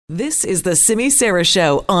This is the Simi Sara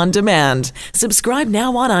Show on demand. Subscribe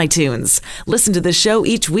now on iTunes. Listen to the show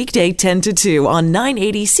each weekday 10 to 2 on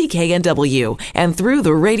 980 CKNW and through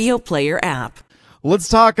the Radio Player app. Let's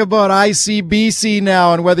talk about ICBC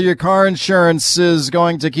now and whether your car insurance is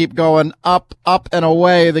going to keep going up and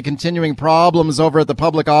away. The continuing problems over at the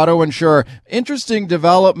public auto insurer. Interesting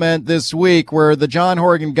development this week where the John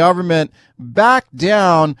Horgan government backed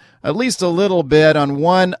down at least a little bit on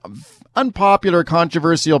one unpopular,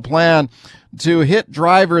 controversial plan to hit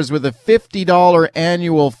drivers with a $50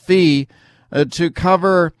 annual fee to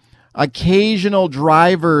cover occasional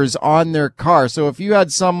drivers on their car. So if you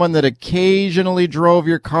had someone that occasionally drove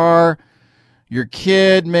your car, your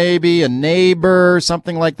kid, maybe a neighbor,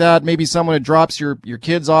 something like that, maybe someone who drops your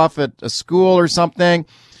kids off at a school or something,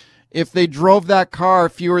 if they drove that car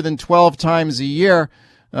fewer than 12 times a year,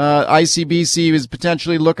 ICBC is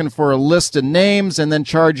potentially looking for a list of names and then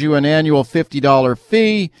charge you an annual $50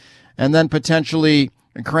 fee and then potentially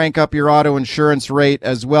crank up your auto insurance rate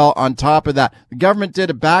as well on top of that. The government did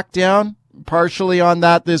a back down partially on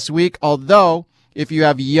that this week, although if you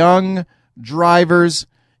have young drivers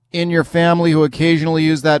in your family who occasionally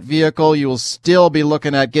use that vehicle, you will still be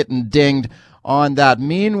looking at getting dinged on that.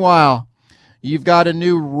 Meanwhile, you've got a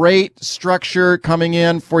new rate structure coming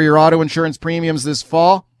in for your auto insurance premiums this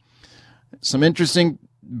fall. Some interesting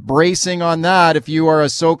bracing on that. If you are a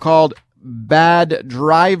so-called bad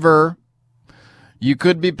driver, you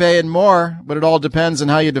could be paying more, but it all depends on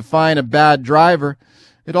how you define a bad driver.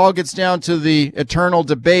 It all gets down to the eternal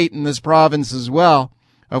debate in this province as well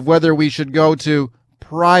of whether we should go to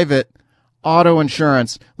private auto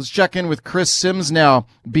insurance. Let's check in with Chris Sims now,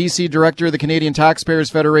 BC Director of the Canadian Taxpayers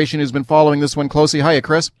Federation, who's been following this one closely. Hiya,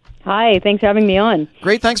 Chris. Hi, thanks for having me on.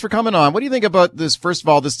 Great, thanks for coming on. What do you think about this, first of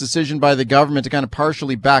all, this decision by the government to kind of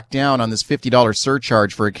partially back down on this $50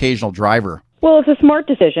 surcharge for occasional driver? Well, it's a smart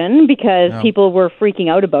decision because people were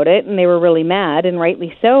freaking out about it and they were really mad, and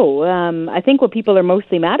rightly so. I think what people are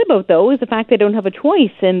mostly mad about, though, is the fact they don't have a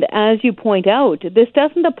choice. And as you point out, this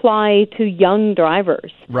doesn't apply to young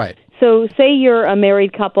drivers. Right. So say you're a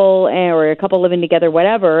married couple or a couple living together,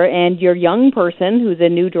 whatever, and your young person who's a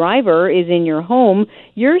new driver is in your home,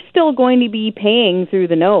 you're still going to be paying through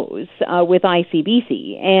the nose with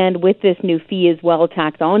ICBC and with this new fee as well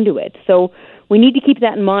tacked onto it. So we need to keep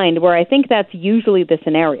that in mind, where I think that's usually the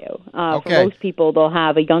scenario. For most people, they'll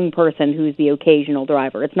have a young person who's the occasional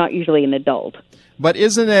driver. It's not usually an adult. But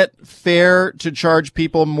isn't it fair to charge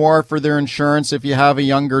people more for their insurance if you have a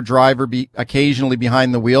younger driver be occasionally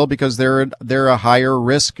behind the wheel because they're a higher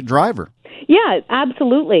risk driver? Yeah,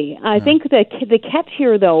 absolutely. I think the catch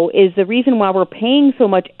here, though, is the reason why we're paying so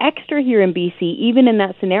much extra here in BC, even in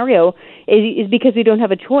that scenario, is because we don't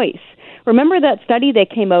have a choice. Remember that study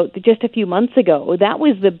that came out just a few months ago? That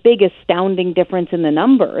was the big astounding difference in the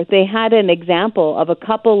number. They had an example of a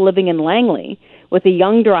couple living in Langley with a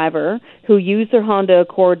young driver who used their Honda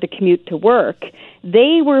Accord to commute to work.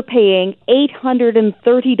 They were paying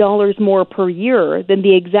 $830 more per year than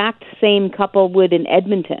the exact same couple would in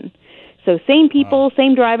Edmonton. So same people,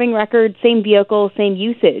 same driving record, same vehicle, same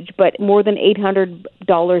usage, but more than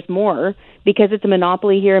 $800 more because it's a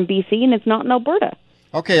monopoly here in BC and it's not in Alberta.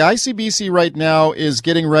 Okay, ICBC right now is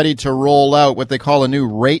getting ready to roll out what they call a new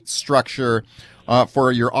rate structure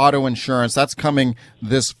for your auto insurance. That's coming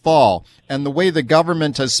this fall. And the way the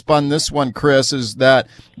government has spun this one, Chris, is that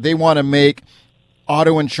they want to make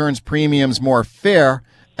auto insurance premiums more fair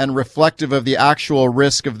and reflective of the actual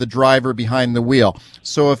risk of the driver behind the wheel.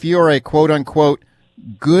 So if you're a quote-unquote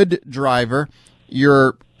good driver,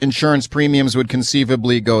 your insurance premiums would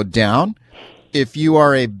conceivably go down. If you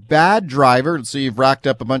are a bad driver, so you've racked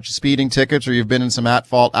up a bunch of speeding tickets or you've been in some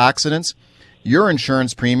at-fault accidents, your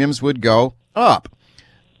insurance premiums would go up.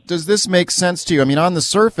 Does this make sense to you? I mean, on the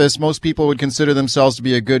surface, most people would consider themselves to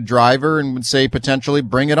be a good driver and would say potentially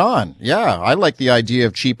bring it on. Yeah, I like the idea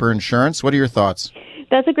of cheaper insurance. What are your thoughts?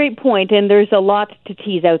 That's a great point, and there's a lot to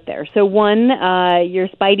tease out there. So one, your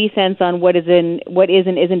spidey sense on what is and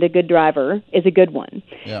isn't a good driver is a good one.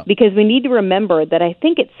 Yeah. Because we need to remember that I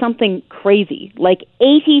think it's something crazy. Like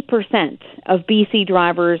 80% of BC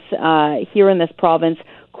drivers here in this province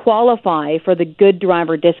qualify for the good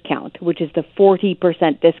driver discount, which is the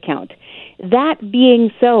 40% discount. That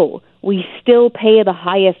being so, we still pay the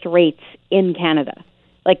highest rates in Canada.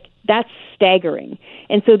 Like, that's staggering.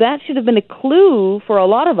 And so that should have been a clue for a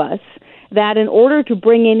lot of us that in order to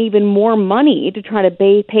bring in even more money to try to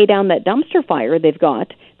pay down that dumpster fire they've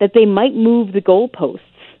got, that they might move the goalposts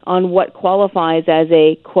on what qualifies as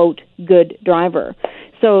a, quote, good driver.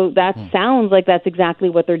 So that sounds like that's exactly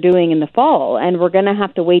what they're doing in the fall, and we're going to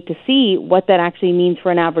have to wait to see what that actually means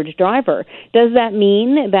for an average driver. Does that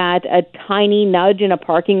mean that a tiny nudge in a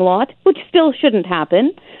parking lot, which still shouldn't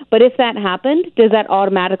happen, but if that happened, does that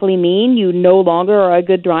automatically mean you no longer are a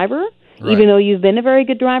good driver, even though you've been a very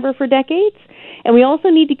good driver for decades? And we also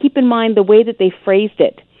need to keep in mind the way that they phrased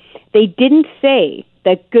it. They didn't say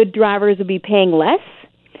that good drivers would be paying less.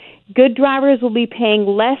 Good drivers will be paying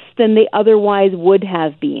less than they otherwise would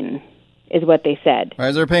have been, is what they said.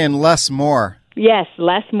 Right, they're paying less more. Yes,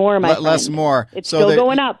 less more, my friend. Less more. It's still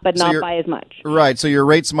going up, but not by as much. Right, so your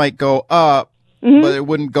rates might go up, but it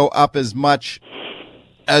wouldn't go up as much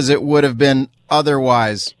as it would have been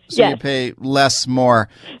otherwise. So you pay less more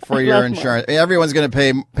for your insurance. Everyone's going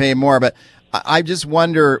to pay more, but I just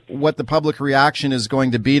wonder what the public reaction is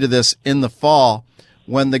going to be to this in the fall,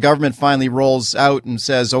 when the government finally rolls out and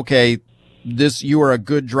says, okay, you are a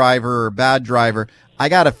good driver or a bad driver. I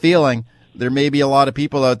got a feeling there may be a lot of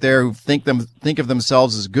people out there who think of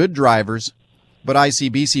themselves as good drivers, but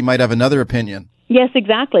ICBC might have another opinion. Yes,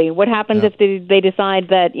 exactly. What happens if they decide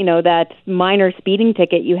that, that minor speeding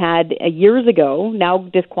ticket you had years ago now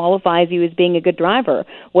disqualifies you as being a good driver?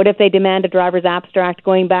 What if they demand a driver's abstract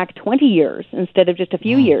going back 20 years instead of just a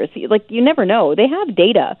few years? Like, you never know. They have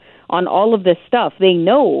data on all of this stuff. They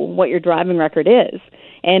know what your driving record is.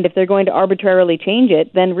 And if they're going to arbitrarily change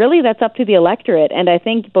it, then really that's up to the electorate. And I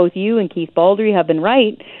think both you and Keith Baldry have been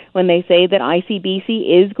right when they say that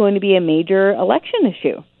ICBC is going to be a major election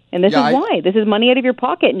issue. And this is why. This is money out of your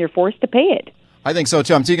pocket, and you're forced to pay it. I think so,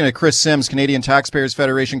 too. I'm speaking to Chris Sims, Canadian Taxpayers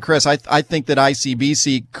Federation. Chris, I think that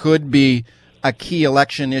ICBC could be a key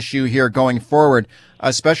election issue here going forward,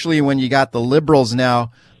 especially when you got the Liberals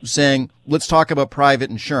now saying, let's talk about private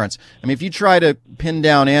insurance. I mean, if you try to pin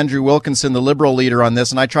down Andrew Wilkinson, the Liberal leader, on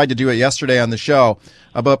this, and I tried to do it yesterday on the show,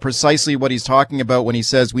 about precisely what he's talking about when he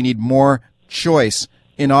says we need more choice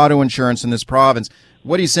in auto insurance in this province.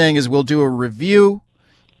 What he's saying is we'll do a review,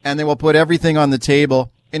 and then we'll put everything on the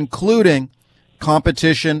table, including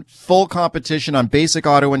competition, full competition on basic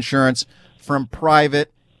auto insurance from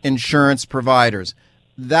private insurance providers.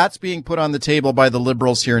 That's being put on the table by the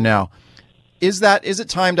Liberals here now. Is it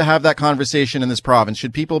time to have that conversation in this province?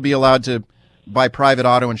 Should people be allowed to buy private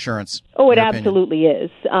auto insurance? Oh, it absolutely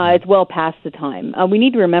is. It's well past the time. We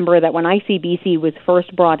need to remember that when ICBC was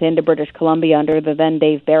first brought into British Columbia under the then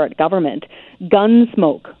Dave Barrett government,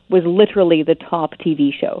 Gunsmoke was literally the top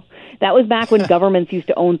TV show. That was back when governments used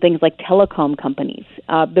to own things like telecom companies.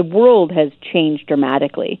 The world has changed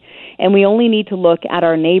dramatically. And we only need to look at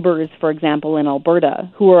our neighbors, for example, in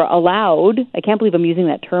Alberta, who are allowed, I can't believe I'm using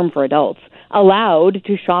that term for adults, allowed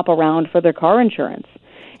to shop around for their car insurance.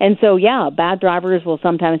 And so, bad drivers will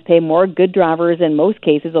sometimes pay more. Good drivers, in most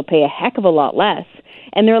cases, will pay a heck of a lot less.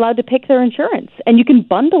 And they're allowed to pick their insurance. And you can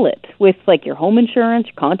bundle it with, like, your home insurance,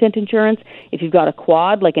 your content insurance. If you've got a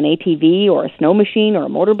quad, like an ATV or a snow machine or a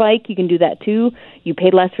motorbike, you can do that too. You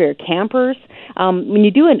pay less for your campers. When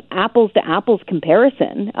you do an apples-to-apples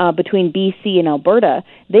comparison between BC and Alberta,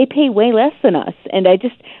 they pay way less than us. And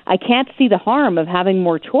I can't see the harm of having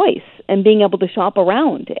more choice and being able to shop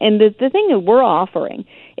around. And the thing that we're offering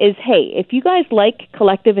is, hey, if you guys like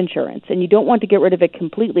collective insurance and you don't want to get rid of it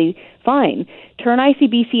completely, fine. Turn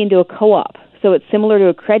ICBC into a co-op. So it's similar to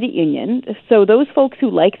a credit union. So those folks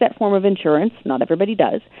who like that form of insurance, not everybody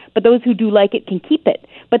does, but those who do like it can keep it.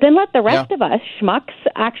 But then let the rest of us schmucks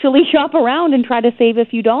actually shop around and try to save a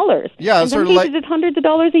few dollars. Yeah, in some cases, it's hundreds of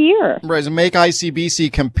dollars a year. Right, and make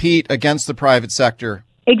ICBC compete against the private sector.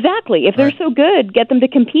 Exactly. If they're so good, get them to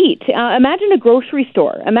compete. Imagine a grocery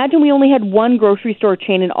store. Imagine we only had one grocery store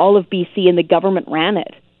chain in all of BC and the government ran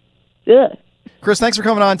it. Ugh. Chris, thanks for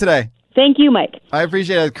coming on today. Thank you, Mike. I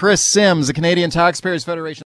appreciate it. Chris Sims, the Canadian Taxpayers Federation.